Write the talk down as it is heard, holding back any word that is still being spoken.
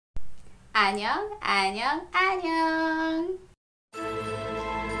Annyeong, annyeong, annyeong.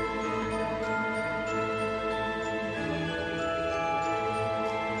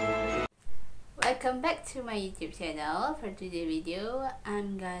 Welcome back to my YouTube channel. For today's video,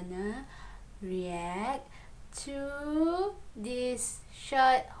 I'm gonna react to this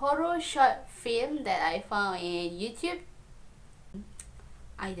horror short film that I found in YouTube.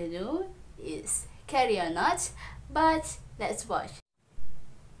 I don't know it's scary or not, but let's watch.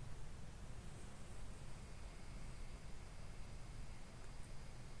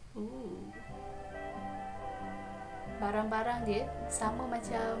 Barang-barang dia sama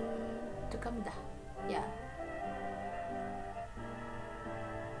macam tukang bedah. Ya.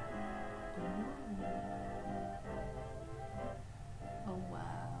 Oh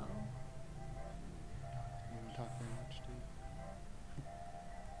wow. You don't talk very much, do you?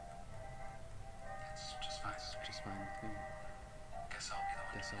 It's just fine. It's just fine with me. Guess I'll be the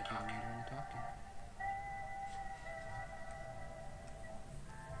one Guess I'll be the one talking.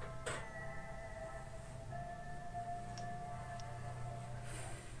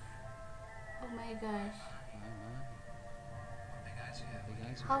 Oh my gosh. Big eyes you have. Big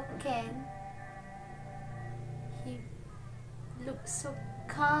eyes. How can he look so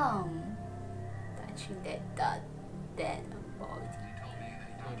calm touching that dead body? He told me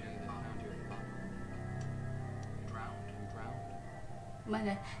that he Told found you your that body. found your body. Drowned. You drowned.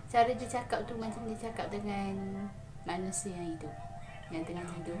 Mana cara dia cakap tu macam dia cakap dengan manusia yang hidup, yang tengah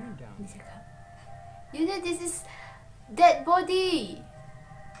hidup. Dia cakap, you know this is dead body.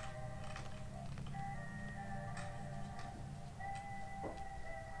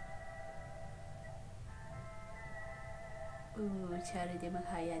 Cara dia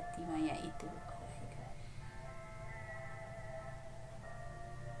menghayati mayat itu. Oh my gosh.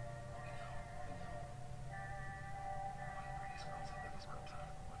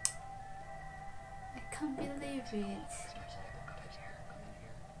 I can't believe it.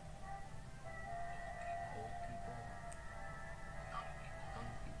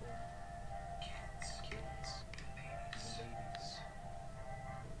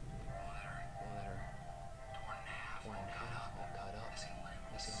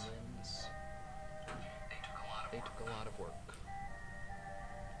 They took a lot of work.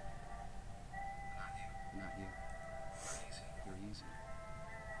 Not you. You're easy.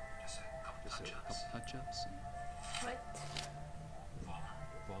 Just a couple Just a couple touch-ups and What?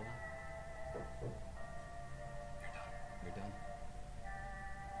 voila. You're done.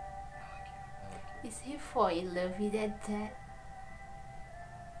 I like you. Is he fall in love with that dead?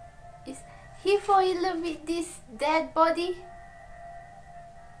 Is he fall in love with this dead body?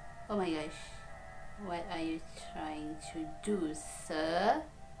 Oh my gosh. What are you trying to do, sir?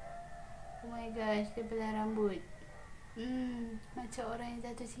 Oh my gosh, dia belah rambut. Macam orang yang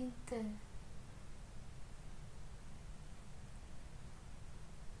jatuh cinta.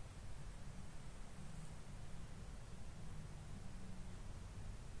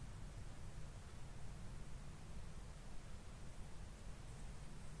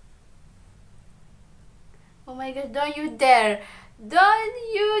 Oh my gosh, don't you dare! Don't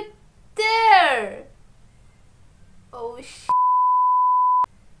you dare! Oh shit.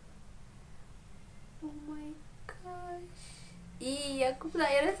 Oh my gosh. Aku pula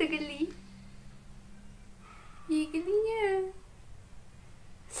yang rasa geli. Gelinya.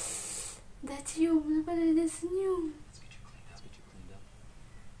 Dah cium, lepas tu dia senyum. Let's get you cleaned up.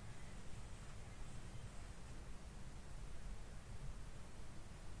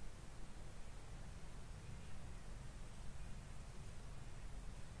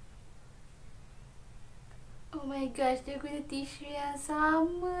 Oh my gosh, dia guna tisu yang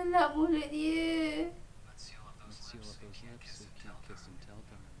sama lah mulut dia. Let's seal up those Let's seal lips up those lips so you can't kiss and tell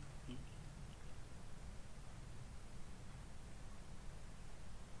time.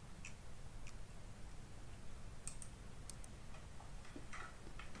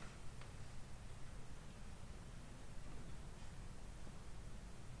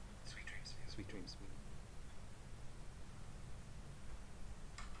 Sweet dreams. Sweet dreams, sweetie.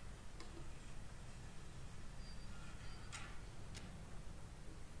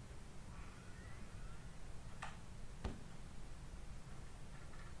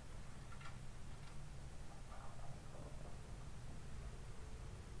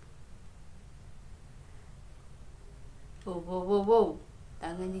 Wow.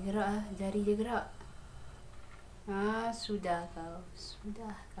 Tangan dia gerak ah, jari dia gerak. Sudah kau.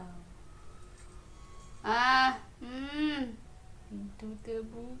 Pintu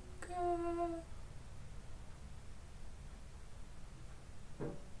terbuka.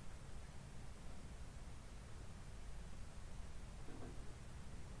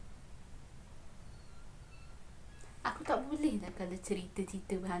 cakap boleh lah kalau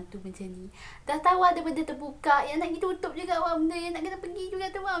cerita-cerita berhantu macam ni. Dah tahu ada benda terbuka, yang nak kita tutup juga awak benda, yang nak kita pergi juga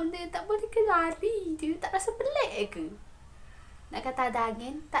tu awak benda. Tak boleh ke lari je? Tak rasa pelik ke? Nak kata ada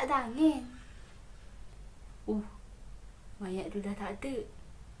angin? Tak ada angin. Mayat tu dah tak ada.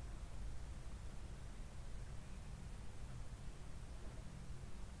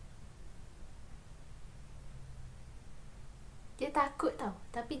 Dia takut tau,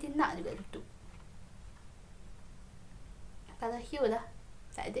 tapi dia nak juga tutup. Kalau hyo lah,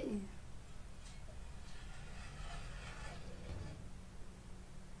 tak ada ni.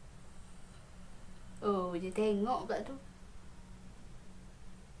 Oh, dia tengok kat tu.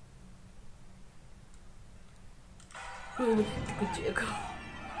 Terkejut aku.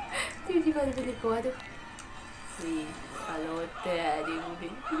 Tiba-tiba ada benda keluar tu. Weh, kalau hotel dia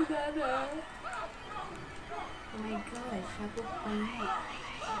boleh darah. Oh my gosh, aku banyak.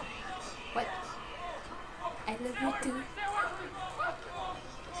 What? I love you too.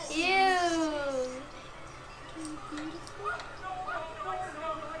 Ew.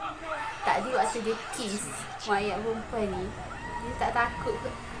 Tadi waktu dia kiss mayat perempuan ni, dia tak takut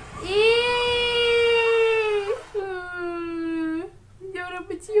ke? Dia orang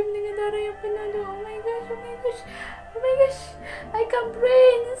bercium dengan darah yang penuh tu. Oh my gosh, oh my gosh, oh my gosh. I can't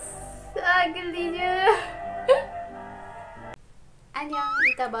breathe. Gelinya. Annyeong,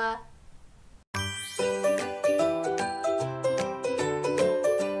 kita ba.